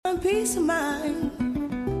peace of mind.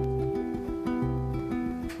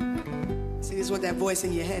 See, this is what that voice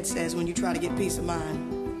in your head says when you try to get peace of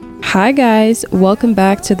mind. Hi guys, welcome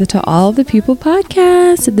back to the To All the People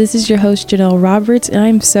podcast. This is your host Janelle Roberts, and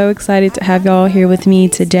I'm so excited to have y'all here with me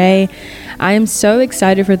today. I am so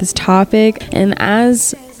excited for this topic, and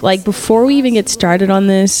before we even get started on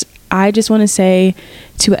this, I just want to say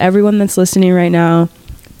to everyone that's listening right now,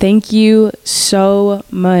 thank you so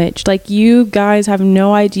much. You guys have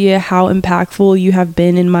no idea how impactful you have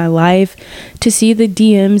been in my life. To see the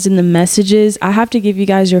DMs and the messages, I have to give you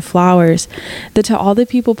guys your flowers. The To All the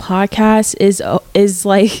People podcast is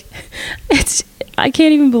like, I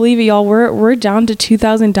can't even believe it, y'all. We're down to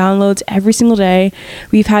 2,000 downloads every single day.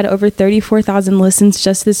 We've had over 34,000 listens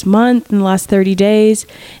just this month in the last 30 days.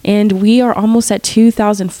 And we are almost at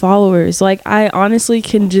 2,000 followers. I honestly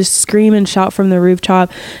can just scream and shout from the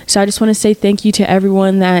rooftop. So I just want to say thank you to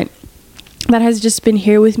everyone that has just been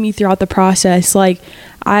here with me throughout the process.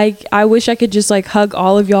 I wish I could just hug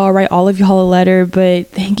all of y'all, write all of y'all a letter, but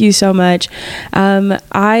thank you so much.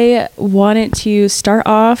 I wanted to start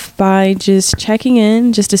off by just checking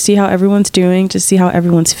in just to see how everyone's doing, to see how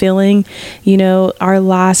everyone's feeling. You know, our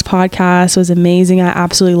last podcast was amazing. I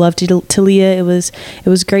absolutely loved it. Talia, it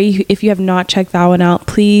was great. If you have not checked that one out,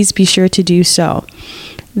 please be sure to do so.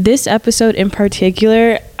 This episode in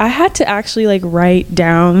particular, I had to actually write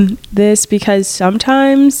down this because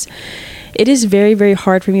sometimes it is very, very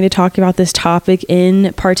hard for me to talk about this topic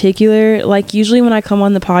in particular. Usually when I come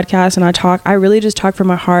on the podcast and I talk, I really just talk from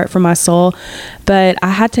my heart, from my soul. But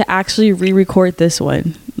I had to actually re-record this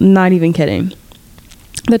one. Not even kidding.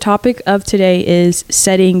 The topic of today is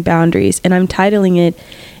setting boundaries, and I'm titling it,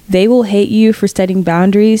 "They Will Hate You for Setting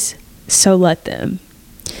Boundaries, So Let Them."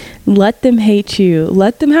 Let them hate you.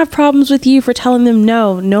 Let them have problems with you for telling them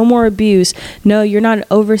no more abuse. No, you're not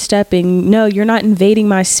overstepping. No, you're not invading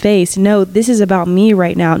my space. No, this is about me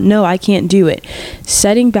right now. No, I can't do it.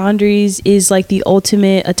 Setting boundaries is the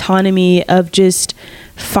ultimate autonomy of just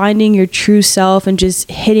finding your true self and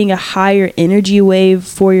just hitting a higher energy wave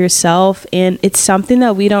for yourself. And it's something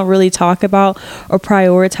that we don't really talk about or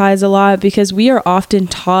prioritize a lot because we are often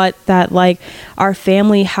taught that our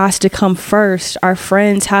family has to come first, our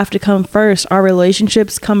friends have to come first, our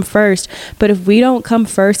relationships come first. But if we don't come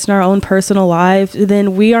first in our own personal lives,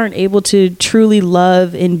 then we aren't able to truly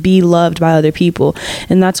love and be loved by other people.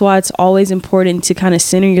 And that's why it's always important to kind of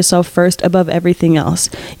center yourself first above everything else.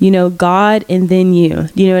 God and then you.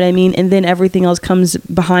 You know what I mean? And then everything else comes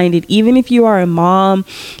behind it. Even if you are a mom,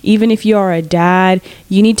 even if you are a dad,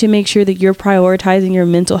 you need to make sure that you're prioritizing your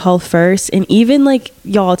mental health first. And even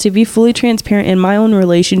y'all, to be fully transparent, in my own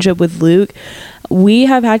relationship with Luke, we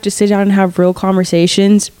have had to sit down and have real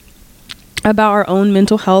conversations about our own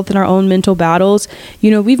mental health and our own mental battles.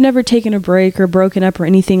 We've never taken a break or broken up or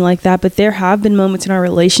anything like that, but there have been moments in our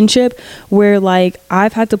relationship where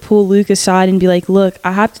I've had to pull Luke aside and be look,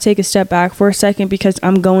 I have to take a step back for a second because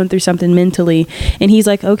I'm going through something mentally. And he's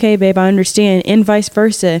okay, babe, I understand. And vice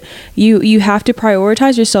versa. You have to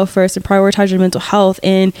prioritize yourself first and prioritize your mental health.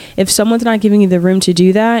 And if someone's not giving you the room to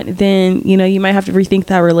do that, then, you might have to rethink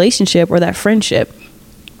that relationship or that friendship.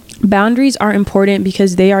 Boundaries are important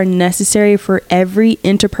because they are necessary for every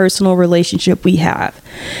interpersonal relationship we have.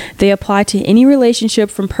 They apply to any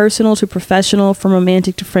relationship from personal to professional, from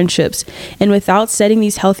romantic to friendships. And without setting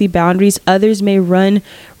these healthy boundaries, others may run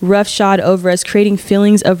roughshod over us, creating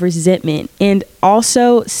feelings of resentment. And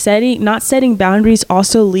also not setting boundaries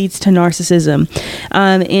also leads to narcissism.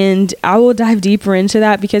 And I will dive deeper into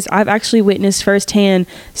that because I've actually witnessed firsthand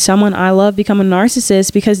someone I love become a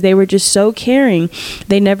narcissist because they were just so caring.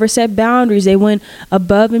 They never set boundaries. They went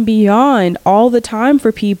above and beyond all the time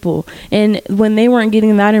for people. And when they weren't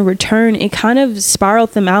getting that in return, it kind of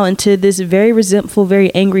spiraled them out into this very resentful,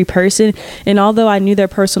 very angry person. And although I knew their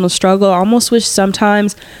personal struggle, I almost wish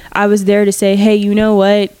sometimes I was there to say, hey, you know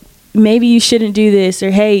what? Maybe you shouldn't do this,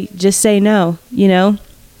 or hey, just say no, And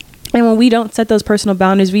when we don't set those personal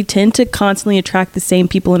boundaries, we tend to constantly attract the same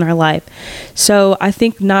people in our life. So I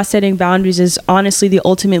think not setting boundaries is honestly the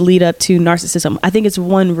ultimate lead up to narcissism. I think it's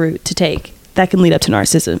one route to take that can lead up to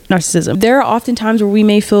narcissism. There are often times where we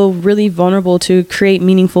may feel really vulnerable to create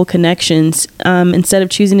meaningful connections instead of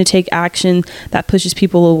choosing to take action that pushes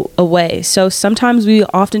people away. So sometimes we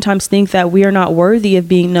oftentimes think that we are not worthy of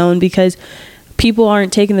being known because people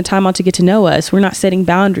aren't taking the time out to get to know us. We're not setting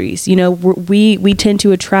boundaries. You know, we tend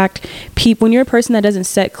to attract people. When you're a person that doesn't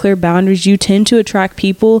set clear boundaries, you tend to attract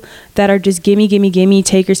people that are just gimme,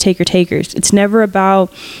 takers. It's never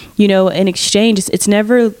about, you know, an exchange. It's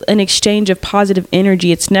never an exchange of positive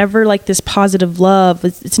energy. It's never like this positive love.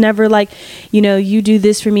 It's never like, you know, you do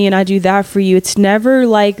this for me and I do that for you. It's never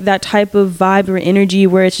like that type of vibe or energy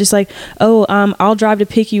where it's just like, oh, I'll drive to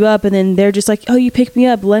pick you up, and then they're just like, oh, you picked me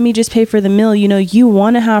up, let me just pay for the meal. You know, you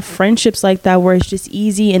want to have friendships like that where it's just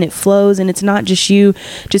easy and it flows, and it's not just you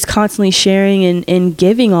just constantly sharing and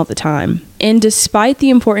giving all the time. And despite the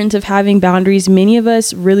importance of having boundaries, many of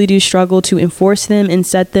us really do struggle to enforce them and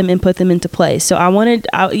set them and put them into place. So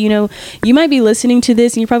you know, you might be listening to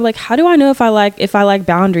this and you're probably like, how do I know if I like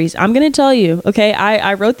boundaries? I'm going to tell you, okay?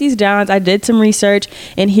 I wrote these down. I did some research,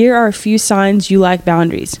 and here are a few signs you lack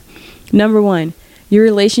boundaries. Number 1, your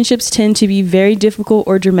relationships tend to be very difficult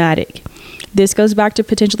or dramatic. This goes back to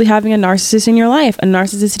potentially having a narcissist in your life, a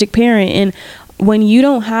narcissistic parent. And when you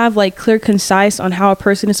don't have like clear, concise on how a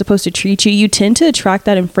person is supposed to treat you, you tend to attract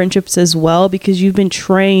that in friendships as well, because you've been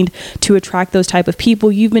trained to attract those type of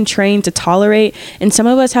people. You've been trained to tolerate. And some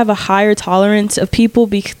of us have a higher tolerance of people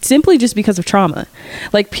simply just because of trauma,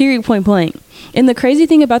 like period, point blank. And the crazy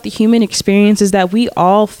thing about the human experience is that we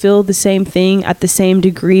all feel the same thing at the same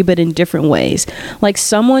degree, but in different ways. Like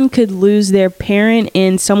someone could lose their parent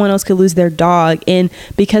and someone else could lose their dog. And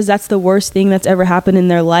because that's the worst thing that's ever happened in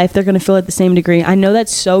their life, they're going to feel it at the same degree. I know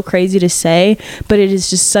that's so crazy to say, but it is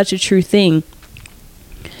just such a true thing.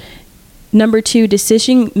 Number 2,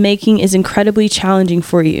 decision making is incredibly challenging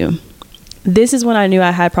for you. This is when I knew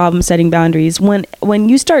I had problems setting boundaries. When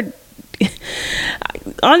you start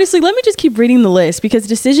honestly, let me just keep reading the list, because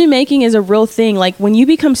decision making is a real thing. Like when you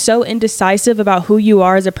become so indecisive about who you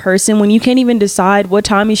are as a person, when you can't even decide what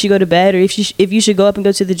time you should go to bed, or if you should go up and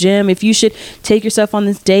go to the gym, if you should take yourself on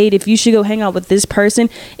this date, if you should go hang out with this person,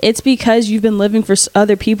 it's because you've been living for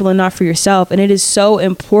other people and not for yourself. And it is so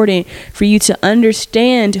important for you to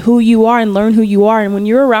understand who you are and learn who you are. And when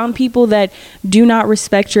you're around people that do not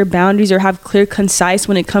respect your boundaries or have clear, concise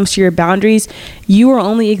when it comes to your boundaries, you are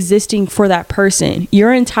only existing for that person.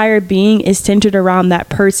 Your entire being is centered around that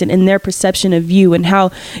person and their perception of you and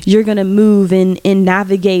how you're going to move and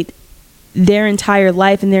navigate their entire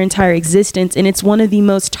life and their entire existence. And it's one of the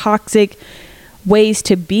most toxic ways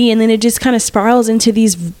to be. And then it just kind of spirals into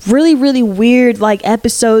these really, really weird like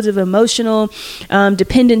episodes of emotional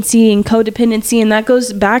dependency and codependency. And that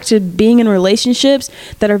goes back to being in relationships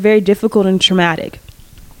that are very difficult and traumatic.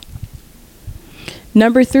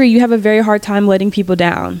 Number 3, you have a very hard time letting people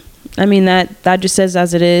down. I mean, that just says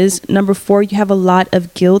as it is. Number 4, you have a lot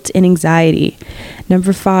of guilt and anxiety.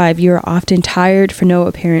 Number 5, you're often tired for no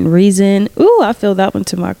apparent reason. Ooh, I feel that one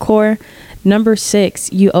to my core. Number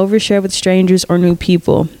 6, you overshare with strangers or new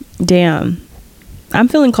people. Damn, I'm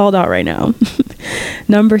feeling called out right now.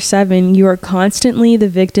 Number 7, you are constantly the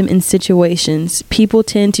victim in situations. People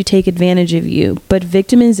tend to take advantage of you, but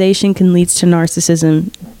victimization can lead to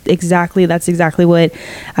narcissism. That's exactly what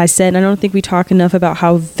I said. I don't think we talk enough about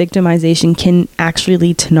how victimization can actually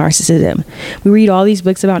lead to narcissism. We read all these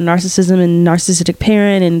books about narcissism and narcissistic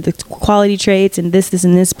parent and the quality traits and this,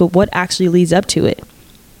 and this, but what actually leads up to it?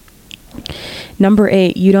 Number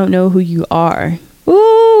 8, you don't know who you are.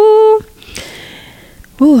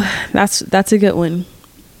 Ooh, that's a good one.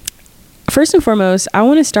 First and foremost, I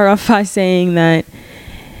want to start off by saying that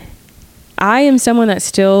I am someone that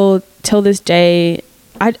still, till this day,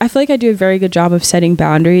 I feel like I do a very good job of setting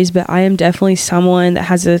boundaries, but I am definitely someone that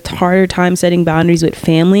has a harder time setting boundaries with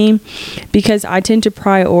family, because I tend to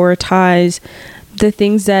prioritize the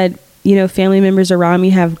things that, you know, family members around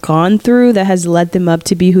me have gone through that has led them up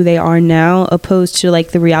to be who they are now, opposed to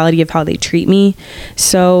like the reality of how they treat me.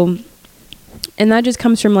 So, and that just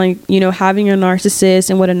comes from like, you know, having a narcissist,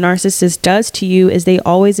 and what a narcissist does to you is they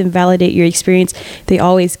always invalidate your experience. They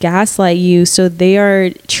always gaslight you. So they are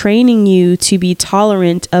training you to be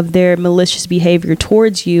tolerant of their malicious behavior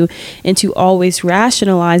towards you, and to always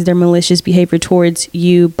rationalize their malicious behavior towards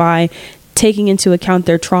you by taking into account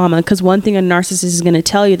their trauma. Because one thing a narcissist is going to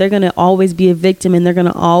tell you, they're going to always be a victim, and they're going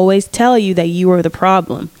to always tell you that you are the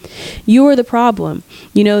problem. You are the problem.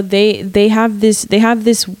 You know, they have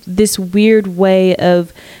this weird way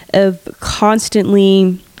of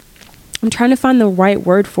constantly, I'm trying to find the right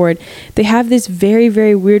word for it. They have this very,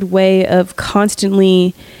 very weird way of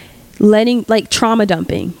constantly letting, like, trauma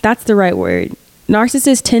dumping. That's the right word.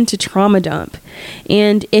 Narcissists tend to trauma dump.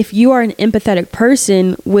 And if you are an empathetic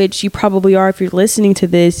person, which you probably are if you're listening to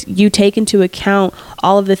this, you take into account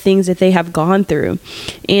all of the things that they have gone through.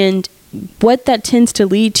 And what that tends to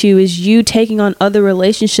lead to is you taking on other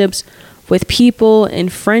relationships with people and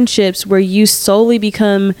friendships where you solely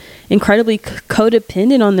become incredibly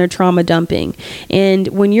codependent on their trauma dumping. And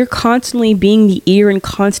when you're constantly being the ear and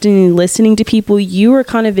constantly listening to people, you are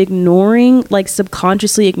kind of ignoring, like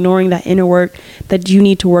subconsciously ignoring that inner work that you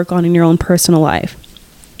need to work on in your own personal life.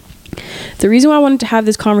 The reason why I wanted to have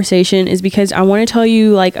this conversation is because I want to tell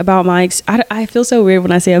you like about I feel so weird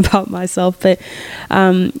when I say about myself, but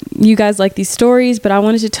you guys like these stories, but I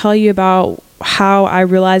wanted to tell you about how I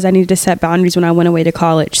realized I needed to set boundaries when I went away to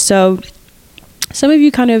college. So some of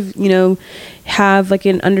you kind of, have like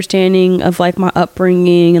an understanding of like my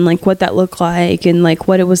upbringing and like what that looked like and like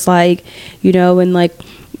what it was like, and like,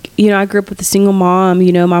 I grew up with a single mom.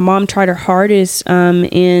 My mom tried her hardest,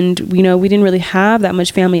 and, we didn't really have that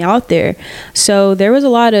much family out there. So there was a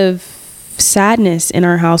lot of sadness in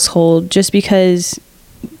our household just because,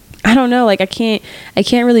 I don't know, like I can't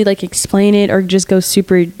really like explain it or just go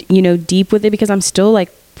super, deep with it because I'm still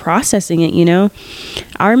like processing it,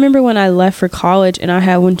 I remember when I left for college and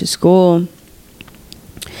I went to school,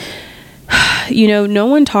 no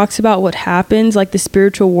one talks about what happens, like the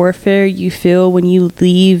spiritual warfare you feel when you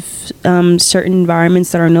leave certain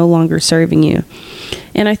environments that are no longer serving you.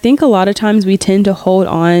 And I think a lot of times we tend to hold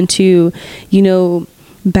on to,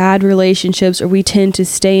 bad relationships, or we tend to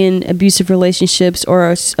stay in abusive relationships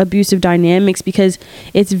or abusive dynamics because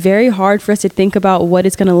it's very hard for us to think about what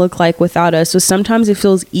it's going to look like without us. So sometimes it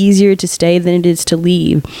feels easier to stay than it is to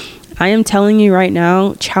leave. I am telling you right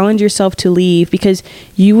now, challenge yourself to leave because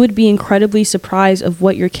you would be incredibly surprised of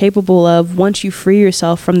what you're capable of once you free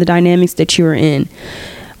yourself from the dynamics that you are in.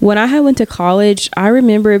 When I went to college, I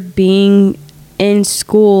remember being in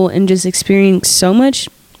school and just experiencing so much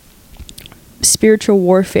spiritual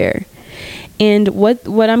warfare. And what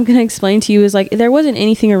I'm going to explain to you is like, there wasn't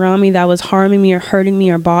anything around me that was harming me or hurting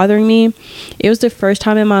me or bothering me. It was the first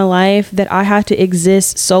time in my life that I had to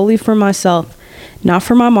exist solely for myself, not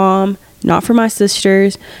for my mom, not for my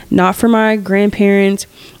sisters, not for my grandparents,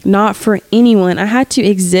 not for anyone. I had to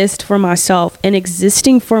exist for myself, and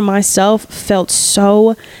existing for myself felt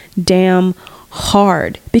so damn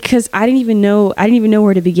hard because I didn't even know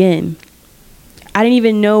where to begin. I didn't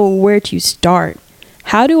even know where to start.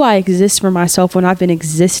 How do I exist for myself when I've been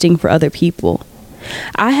existing for other people?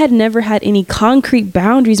 I had never had any concrete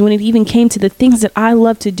boundaries when it even came to the things that I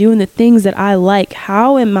love to do and the things that I like.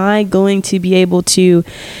 How am I going to be able to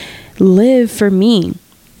live for me?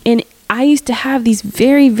 And I used to have these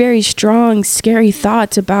very, very strong, scary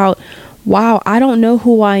thoughts about, wow, I don't know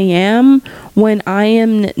who I am when I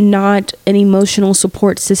am not an emotional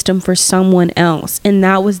support system for someone else. And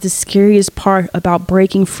that was the scariest part about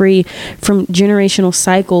breaking free from generational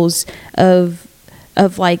cycles of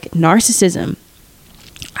like narcissism.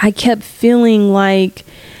 I kept feeling like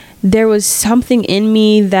there was something in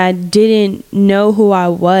me that didn't know who I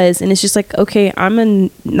was. And it's just like, okay, I'm a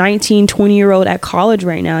 19, 20-year-old at college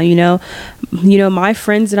right now, my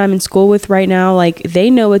friends that I'm in school with right now, like they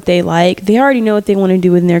know what they like. They already know what they want to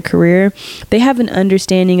do in their career. They have an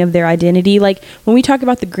understanding of their identity. Like when we talk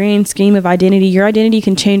about the grand scheme of identity, your identity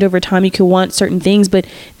can change over time. You can want certain things, but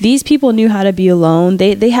these people knew how to be alone.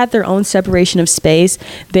 They had their own separation of space.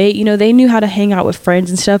 They knew how to hang out with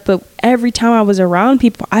friends and stuff. But every time I was around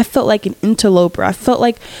people, I felt like an interloper. I felt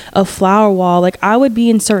like a flower wall. Like I would be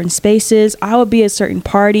in certain spaces, I would be at certain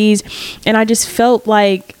parties, and I just felt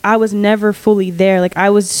like I was never fully there. Like I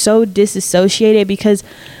was so disassociated because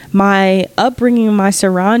my upbringing and my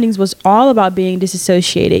surroundings was all about being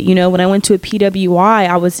disassociated. When I went to a PWI,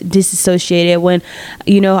 I was disassociated. When,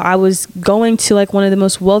 I was going to like one of the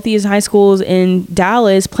most wealthiest high schools in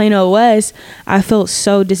Dallas, Plano West, I felt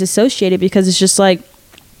so disassociated because it's just like,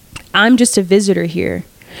 I'm just a visitor here.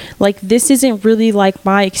 Like this isn't really like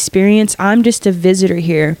my experience. I'm just a visitor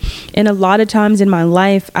here. And a lot of times in my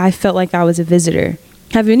life, I felt like I was a visitor.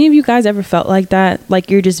 Have any of you guys ever felt like that? Like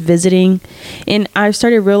you're just visiting? And I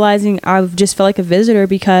started realizing I've just felt like a visitor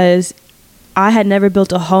because I had never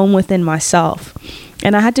built a home within myself.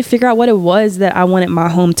 And I had to figure out what it was that I wanted my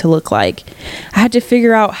home to look like. I had to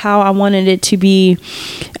figure out how I wanted it to be,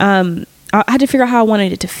 I had to figure out how I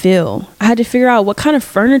wanted it to feel. I had to figure out what kind of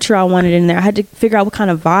furniture I wanted in there. I had to figure out what kind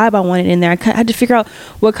of vibe I wanted in there. I had to figure out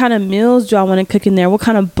what kind of meals do I want to cook in there? What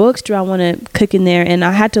kind of books do I want to cook in there? And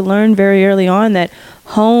I had to learn very early on that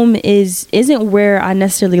home isn't where I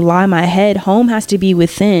necessarily lie my head. Home has to be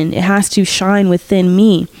within. It has to shine within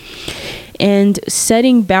me. And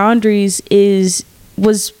setting boundaries is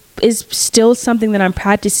still something that I'm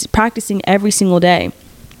practicing every single day.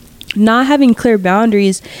 not having clear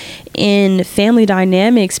boundaries in family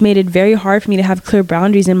dynamics made it very hard for me to have clear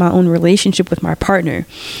boundaries in my own relationship with my partner.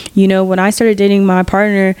 You know, when I started dating my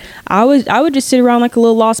partner, I would just sit around like a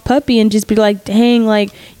little lost puppy and just be like, dang,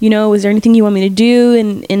 like, you know, is there anything you want me to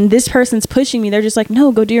do? And this person's pushing me. They're just like,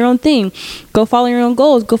 no, go do your own thing. Go follow your own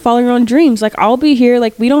goals. Go follow your own dreams. Like, I'll be here.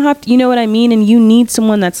 Like, we don't have to, you know what I mean? And you need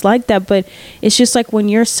someone that's like that. But it's just like when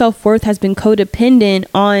your self-worth has been codependent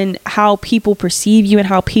on how people perceive you and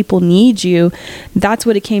how people need you, that's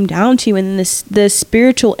what it came down to. And the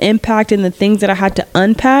spiritual impact and the things that I had to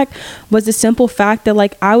unpack was the simple fact that,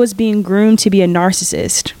 like, I was being groomed to be a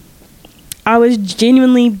narcissist. I was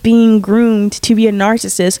genuinely being groomed to be a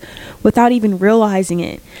narcissist without even realizing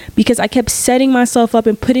it, because I kept setting myself up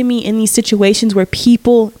and putting me in these situations where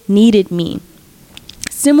people needed me,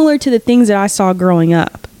 similar to the things that I saw growing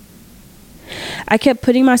up. I kept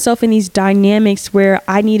putting myself in these dynamics where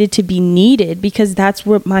I needed to be needed because that's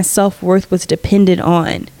what my self-worth was dependent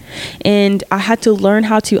on. And I had to learn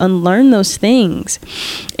how to unlearn those things.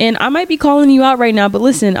 And I might be calling you out right now, but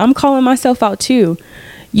listen, I'm calling myself out too.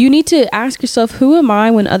 You need to ask yourself, who am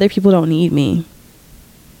I when other people don't need me?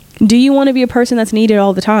 Do you want to be a person that's needed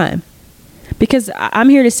all the time? Because I'm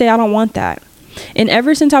here to say I don't want that. And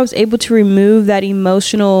ever since I was able to remove that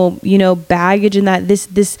emotional, you know, baggage and that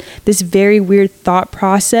this very weird thought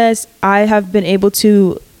process, I have been able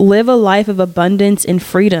to live a life of abundance and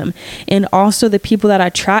freedom. And also the people that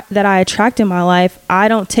I attract in my life, I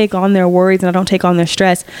don't take on their worries and I don't take on their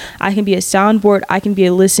stress. I can be a soundboard, I can be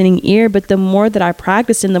a listening ear, but the more that I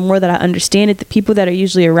practice and the more that I understand it, the people that are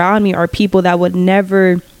usually around me are people that would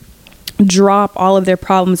never drop all of their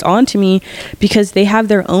problems onto me, because they have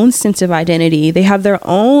their own sense of identity. They have their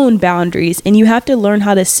own boundaries, and you have to learn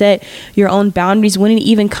how to set your own boundaries when it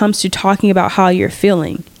even comes to talking about how you're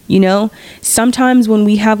feeling. You know, sometimes when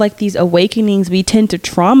we have like these awakenings, we tend to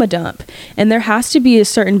trauma dump, and there has to be a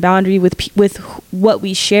certain boundary with what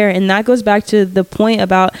we share. And that goes back to the point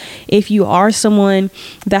about, if you are someone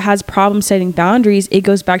that has problem setting boundaries, it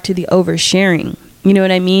goes back to the oversharing. You know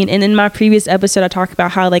what I mean? And in my previous episode, I talked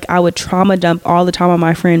about how, like, I would trauma dump all the time on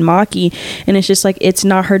my friend Maki. And it's just like, it's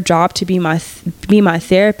not her job to be my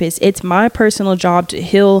therapist. It's my personal job to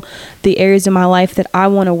heal the areas of my life that I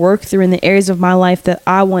want to work through and the areas of my life that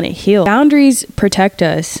I want to heal. Boundaries protect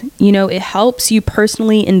us. You know, it helps you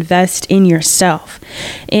personally invest in yourself.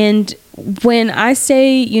 And when I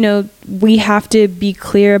say, you know, we have to be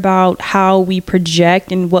clear about how we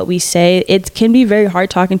project and what we say, it can be very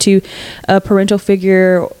hard talking to a parental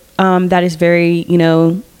figure that is very, you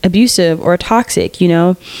know, abusive or toxic. You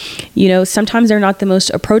know, sometimes they're not the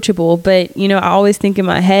most approachable, but, you know, I always think in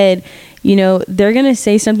my head, you know, they're going to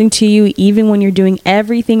say something to you even when you're doing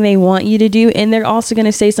everything they want you to do. And they're also going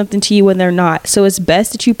to say something to you when they're not. So it's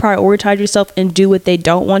best that you prioritize yourself and do what they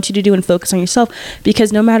don't want you to do and focus on yourself,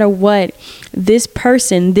 because no matter what, this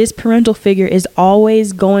person, this parental figure is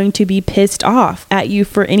always going to be pissed off at you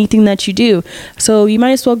for anything that you do. So you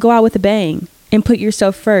might as well go out with a bang and put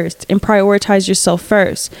yourself first and prioritize yourself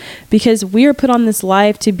first, because we are put on this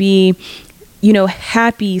life to be, you know,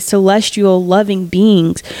 happy, celestial, loving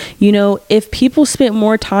beings. You know, if people spent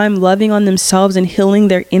more time loving on themselves and healing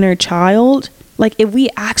their inner child, like if we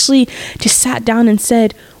actually just sat down and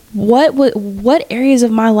said, what areas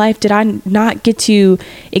of my life did I not get to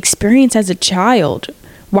experience as a child?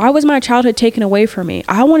 Why was my childhood taken away from me?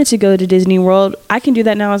 I wanted to go to Disney World. I can do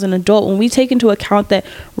that now as an adult. When we take into account that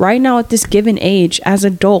right now at this given age, as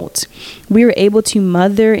adults, we were able to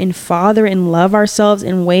mother and father and love ourselves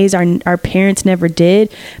in ways our parents never did,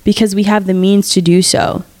 because we have the means to do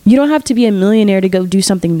so. You don't have to be a millionaire to go do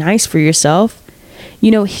something nice for yourself. You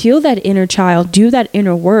know, heal that inner child, do that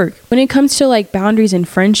inner work. When it comes to like boundaries and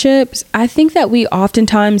friendships, I think that we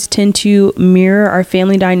oftentimes tend to mirror our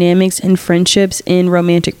family dynamics and friendships in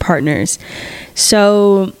romantic partners.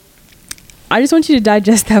 So I just want you to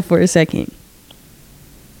digest that for a second.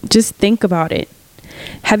 Just think about it.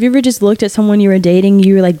 Have you ever just looked at someone you were dating,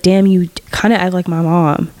 you were like, damn, you kind of act like my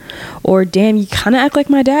mom, or damn, you kind of act like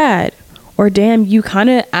my dad, or damn, you kind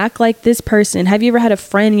of act like this person? Have you ever had a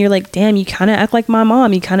friend and you're like, damn, you kind of act like my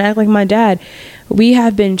mom, you kind of act like my dad? We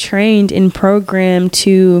have been trained and programmed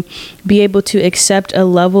to be able to accept a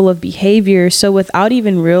level of behavior. So without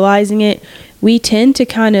even realizing it, we tend to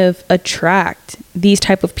kind of attract these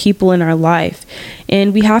type of people in our life.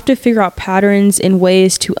 And we have to figure out patterns and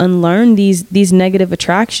ways to unlearn these negative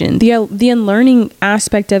attractions. The unlearning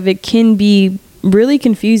aspect of it can be really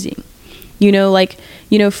confusing. You know, like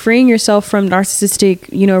freeing yourself from narcissistic,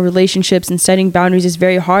 relationships and setting boundaries is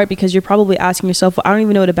very hard, because you're probably asking yourself, well, I don't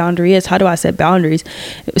even know what a boundary is. How do I set boundaries?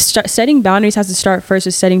 Setting boundaries has to start first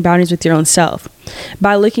with setting boundaries with your own self.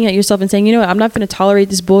 By looking at yourself and saying, you know what, I'm not going to tolerate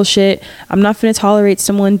this bullshit. I'm not going to tolerate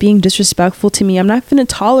someone being disrespectful to me. I'm not going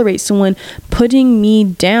to tolerate someone putting me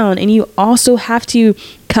down. And you also have to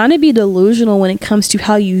kind of be delusional when it comes to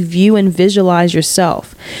how you view and visualize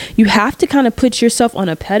yourself. You have to kind of put yourself on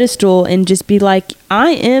a pedestal and just be like,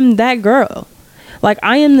 I am that girl. Like,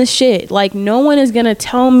 I am the shit. Like, no one is going to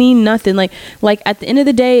tell me nothing. Like at the end of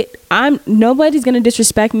the day, nobody's going to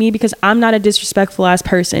disrespect me because I'm not a disrespectful ass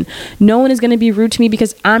person. No one is going to be rude to me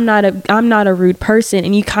because I'm not a rude person.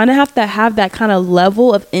 And you kind of have to have that kind of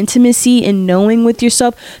level of intimacy and knowing with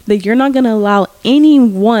yourself that you're not going to allow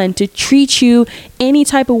anyone to treat you any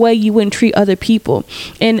type of way you wouldn't treat other people.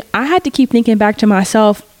 And I had to keep thinking back to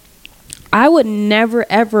myself, I would never,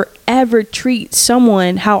 ever, ever treat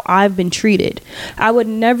someone how I've been treated. I would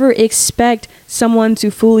never expect someone to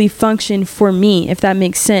fully function for me, if that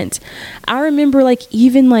makes sense. I remember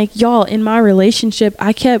even y'all, in my relationship,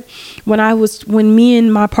 I kept, when me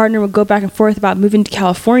and my partner would go back and forth about moving to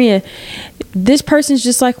California, this person's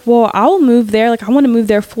just like, well, I'll move there. Like, I want to move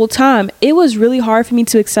there full time. It was really hard for me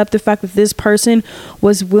to accept the fact that this person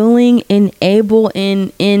was willing and able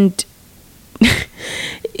and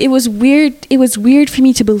it was weird for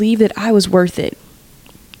me to believe that I was worth it.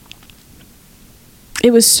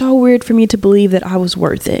 It was so weird for me to believe that I was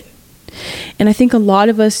worth it. And I think a lot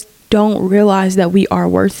of us don't realize that we are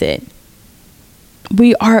worth it.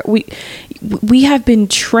 We have been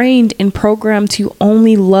trained and programmed to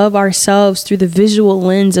only love ourselves through the visual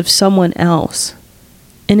lens of someone else.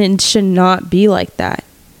 And it should not be like that.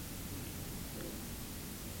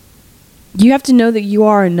 You have to know that you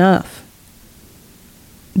are enough.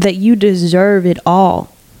 That you deserve it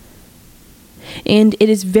all. And it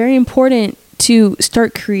is very important to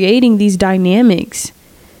start creating these dynamics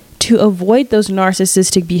to avoid those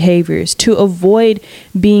narcissistic behaviors, to avoid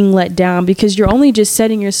being let down, because you're only just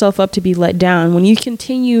setting yourself up to be let down. When you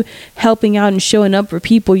continue helping out and showing up for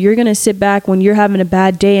people, you're going to sit back when you're having a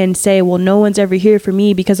bad day and say, well, no one's ever here for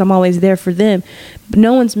me because I'm always there for them. But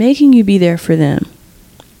no one's making you be there for them.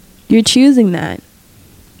 You're choosing that.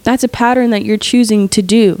 That's a pattern that you're choosing to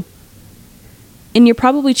do. And you're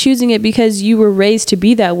probably choosing it because you were raised to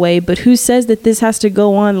be that way, but who says that this has to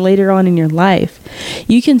go on later on in your life?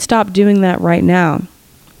 You can stop doing that right now.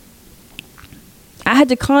 I had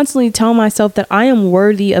to constantly tell myself that I am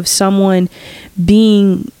worthy of someone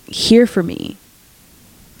being here for me.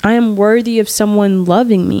 I am worthy of someone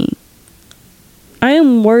loving me. I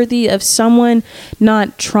am worthy of someone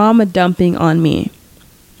not trauma dumping on me.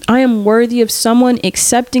 I am worthy of someone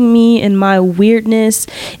accepting me in my weirdness,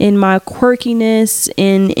 in my quirkiness,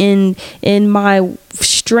 in my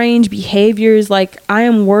strange behaviors. Like, I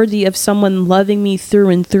am worthy of someone loving me through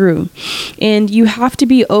and through. And you have to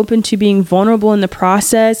be open to being vulnerable in the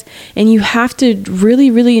process. And you have to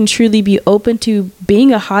really, really and truly be open to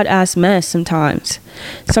being a hot ass mess sometimes.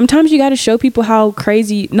 Sometimes you got to show people how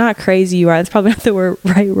not crazy you are. That's probably not the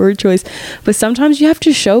right word choice. But sometimes you have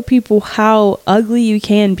to show people how ugly you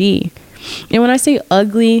can be. And when I say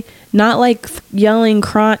ugly, not like yelling,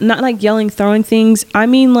 crying, not like yelling, throwing things. I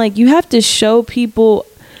mean, like, you have to show people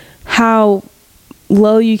how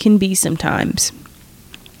low you can be sometimes.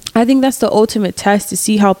 I think that's the ultimate test, to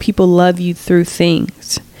see how people love you through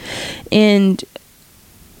things. And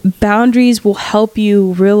boundaries will help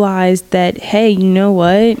you realize that, hey, you know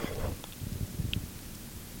what?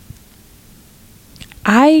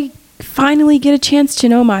 I finally get a chance to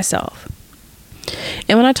know myself.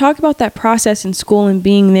 And when I talk about that process in school and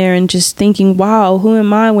being there and just thinking, wow, who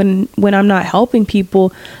am I when I'm not helping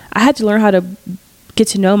people? I had to learn how to get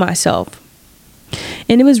to know myself.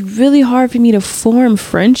 And it was really hard for me to form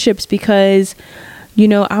friendships because,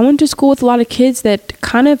 I went to school with a lot of kids that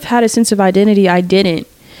kind of had a sense of identity I didn't.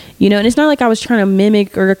 And it's not like I was trying to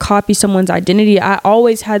mimic or copy someone's identity. I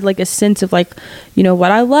always had like a sense of like,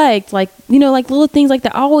 what I liked, like little things like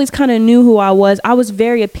that. I always kind of knew who I was. I was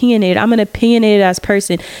very opinionated. I'm an opinionated ass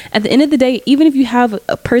person. At the end of the day, even if you have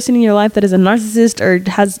a person in your life that is a narcissist or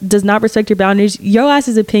does not respect your boundaries, your ass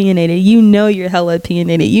is opinionated. You're hella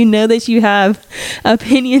opinionated. You know that you have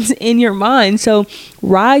opinions in your mind. So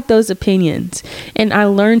ride those opinions. And I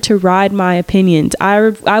learned to ride my opinions.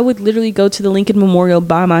 I would literally go to the Lincoln Memorial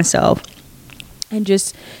by myself and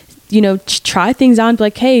just try things out and be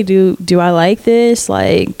like, hey, do I like this?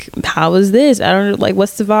 Like, how is this? I don't know, like,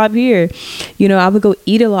 what's the vibe here? I would go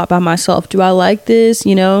eat a lot by myself. Do I like this?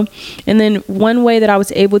 And then one way that I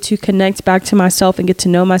was able to connect back to myself and get to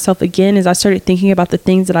know myself again is I started thinking about the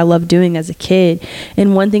things that I loved doing as a kid.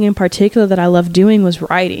 And one thing in particular that I loved doing was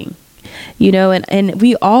writing. And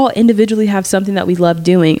we all individually have something that we love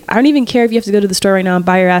doing. I don't even care if you have to go to the store right now and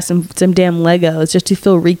buy your ass some damn Legos just to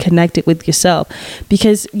feel reconnected with yourself.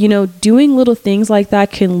 Because, doing little things like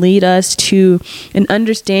that can lead us to an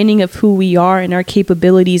understanding of who we are and our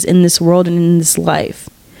capabilities in this world and in this life.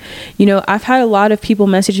 I've had a lot of people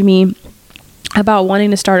message me about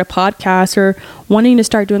wanting to start a podcast or wanting to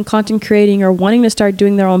start doing content creating or wanting to start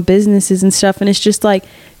doing their own businesses and stuff. And it's just like,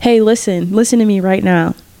 hey, listen to me right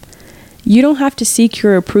now. You don't have to seek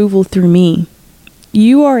your approval through me.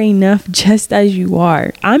 You are enough just as you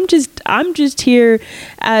are. I'm just here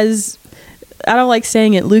as, I don't like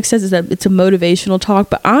saying it. Luke says it's a motivational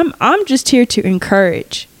talk, but I'm just here to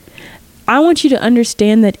encourage. I want you to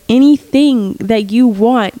understand that anything that you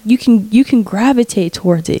want, you can gravitate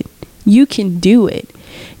towards it. You can do it.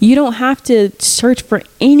 You don't have to search for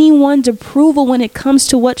anyone's approval when it comes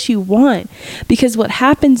to what you want. Because what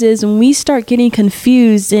happens is when we start getting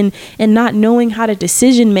confused and not knowing how to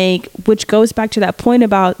decision make, which goes back to that point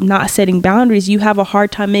about not setting boundaries, you have a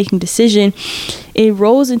hard time making decision. It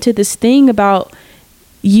rolls into this thing about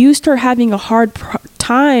you start having a hard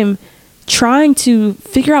time trying to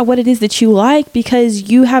figure out what it is that you like because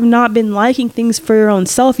you have not been liking things for your own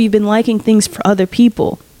self. You've been liking things for other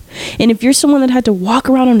people. And if you're someone that had to walk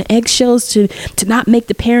around on eggshells to not make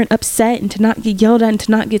the parent upset and to not get yelled at and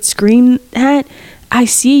to not get screamed at, I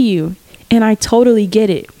see you and I totally get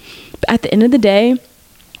it. But at the end of the day,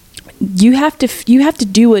 you have to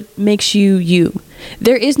do what makes you you.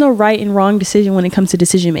 There is no right and wrong decision when it comes to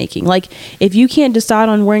decision making. Like, if you can't decide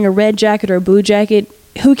on wearing a red jacket or a blue jacket,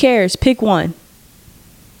 who cares? Pick one.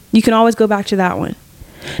 You can always go back to that one.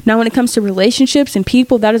 Now, when it comes to relationships and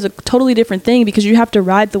people, that is a totally different thing because you have to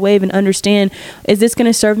ride the wave and understand, is this going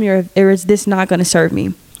to serve me or is this not going to serve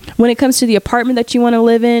me? When it comes to the apartment that you want to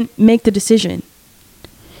live in, make the decision.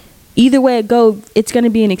 Either way it goes, it's going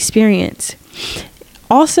to be an experience.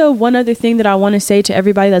 Also, one other thing that I want to say to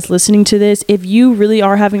everybody that's listening to this, if you really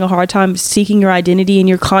are having a hard time seeking your identity and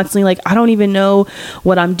you're constantly like, I don't even know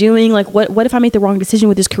what I'm doing. Like, what if I make the wrong decision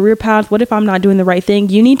with this career path? What if I'm not doing the right thing?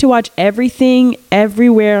 You need to watch Everything,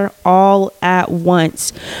 Everywhere, All at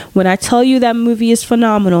Once. When I tell you that movie is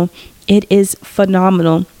phenomenal, it is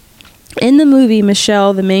phenomenal. In the movie,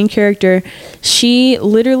 Michelle, the main character, she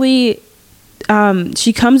literally,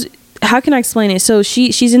 she comes... How can I explain it? So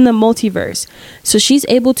she's in the multiverse. So she's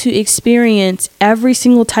able to experience every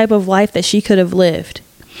single type of life that she could have lived.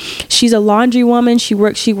 She's a laundry woman. She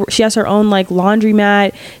has her own like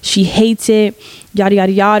laundromat. She hates it. Yada,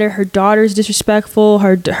 yada, yada. Her daughter's disrespectful.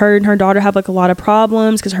 Her and her daughter have like a lot of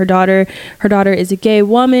problems because her daughter is a gay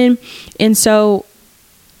woman. And so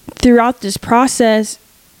throughout this process,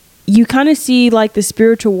 you kind of see like the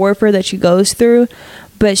spiritual warfare that she goes through.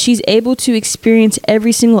 But she's able to experience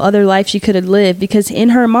every single other life she could have lived because in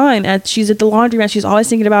her mind, as she's at the laundromat, she's always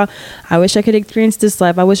thinking about, I wish I could experience this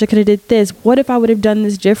life. I wish I could have did this. What if I would have done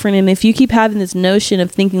this different? And if you keep having this notion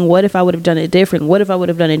of thinking, what if I would have done it different? What if I would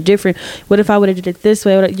have done it different? What if I would have did it this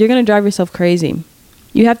way? You're going to drive yourself crazy.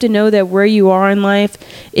 You have to know that where you are in life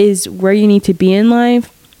is where you need to be in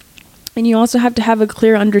life. And you also have to have a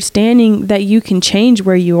clear understanding that you can change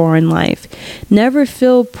where you are in life. Never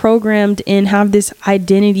feel programmed and have this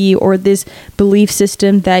identity or this belief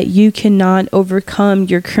system that you cannot overcome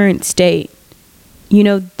your current state.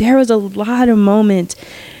 There was a lot of moments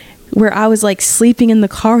where I was like sleeping in the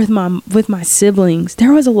car with my siblings.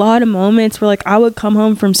 There was a lot of moments where like I would come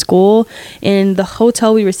home from school and the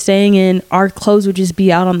hotel we were staying in, our clothes would just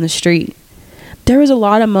be out on the street. There was a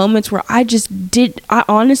lot of moments where I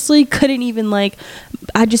honestly couldn't even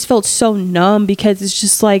I just felt so numb because it's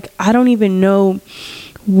just like, I don't even know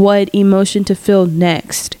what emotion to feel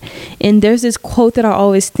next. And there's this quote that I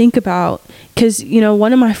always think about because,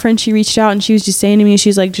 one of my friends, she reached out and she was just saying to me,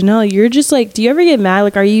 she's like, Janelle, you're just like, do you ever get mad?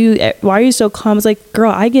 Like, why are you so calm? I was like,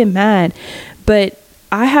 girl, I get mad, but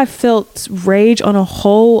I have felt rage on a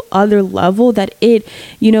whole other level that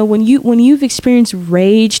when you've experienced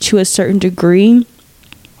rage to a certain degree,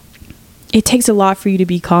 it takes a lot for you to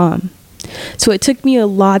be calm. So it took me a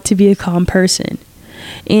lot to be a calm person.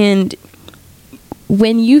 And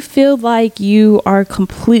when you feel like you are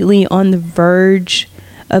completely on the verge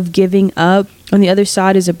of giving up, on the other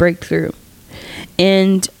side is a breakthrough.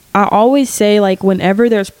 And I always say, like, whenever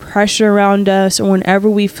there's pressure around us, or whenever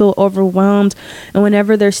we feel overwhelmed, and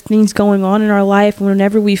whenever there's things going on in our life, and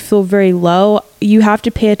whenever we feel very low, you have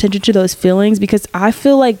to pay attention to those feelings, because I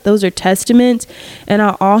feel like those are testaments. And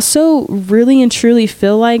I also really and truly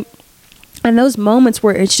feel like in those moments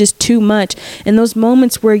where it's just too much, in those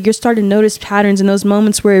moments where you're starting to notice patterns, in those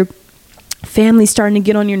moments where family's starting to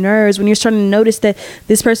get on your nerves, when you're starting to notice that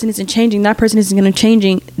this person isn't changing, that person isn't going to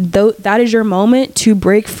changing, that is your moment to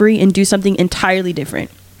break free and do something entirely different.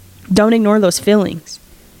 Don't ignore those feelings.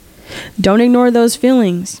 Don't ignore those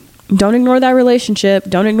feelings. Don't ignore that relationship.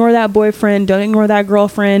 Don't ignore that boyfriend. Don't ignore that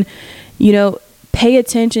girlfriend. Pay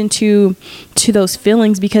attention to those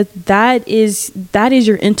feelings, because that is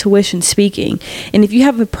your intuition speaking. And if you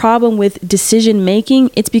have a problem with decision making,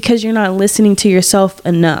 it's because you're not listening to yourself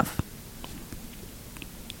enough.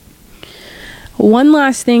 One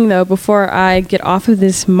last thing though, before I get off of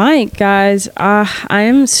this mic, guys, I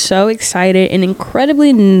am so excited and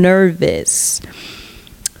incredibly nervous.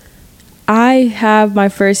 I have my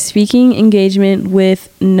first speaking engagement with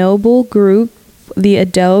Noble Group, the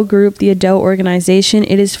Adele Group, the Adele organization.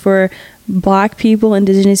 It is for Black people,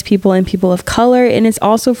 Indigenous people, and people of color, and it's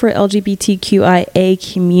also for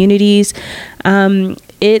LGBTQIA communities.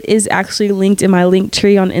 It is actually linked in my link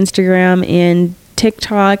tree on Instagram and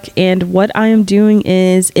TikTok, and what I am doing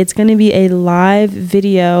is it's going to be a live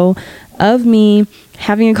video of me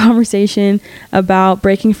having a conversation about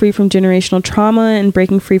breaking free from generational trauma and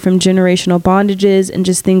breaking free from generational bondages and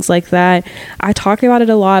just things like that. I talk about it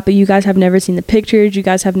a lot, but you guys have never seen the pictures. You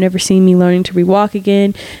guys have never seen me learning to rewalk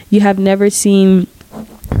again. You have never seen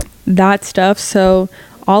that stuff. So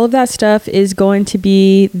all of that stuff is going to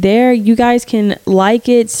be there. You guys can like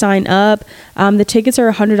it, sign up. The tickets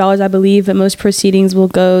are $100, I believe, but most proceedings will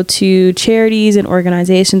go to charities and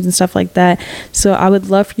organizations and stuff like that. So I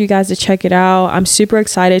would love for you guys to check it out. I'm super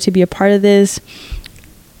excited to be a part of this.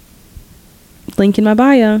 Link in my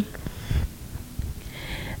bio.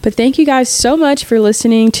 But thank you guys so much for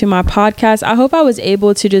listening to my podcast. I hope I was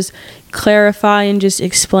able to just clarify and just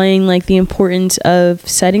explain like the importance of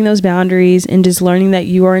setting those boundaries and just learning that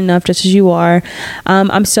you are enough just as you are.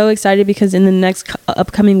 I'm so excited because in the next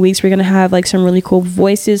upcoming weeks, we're going to have like some really cool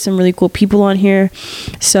voices, some really cool people on here.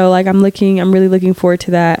 So like I'm really looking forward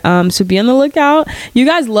to that. So be on the lookout. You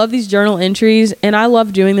guys love these journal entries and I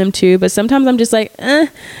love doing them too. But sometimes I'm just like,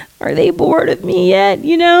 are they bored of me yet?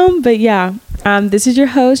 But yeah. This is your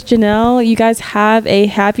host, Janelle. You guys have a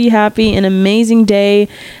happy and amazing day.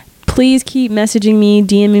 Please keep messaging me,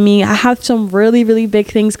 DMing me. I have some really, really big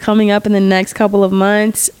things coming up in the next couple of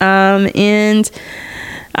months. And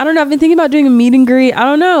I don't know. I've been thinking about doing a meet and greet. I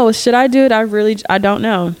don't know. Should I do it? I don't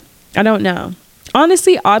know.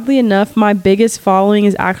 Honestly, oddly enough, my biggest following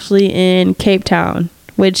is actually in Cape Town,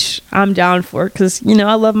 which I'm down for because,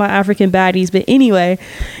 I love my African baddies. But anyway,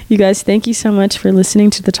 you guys, thank you so much for listening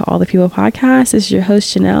to the To All the People podcast. This is your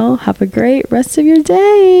host, Janelle. Have a great rest of your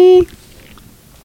day.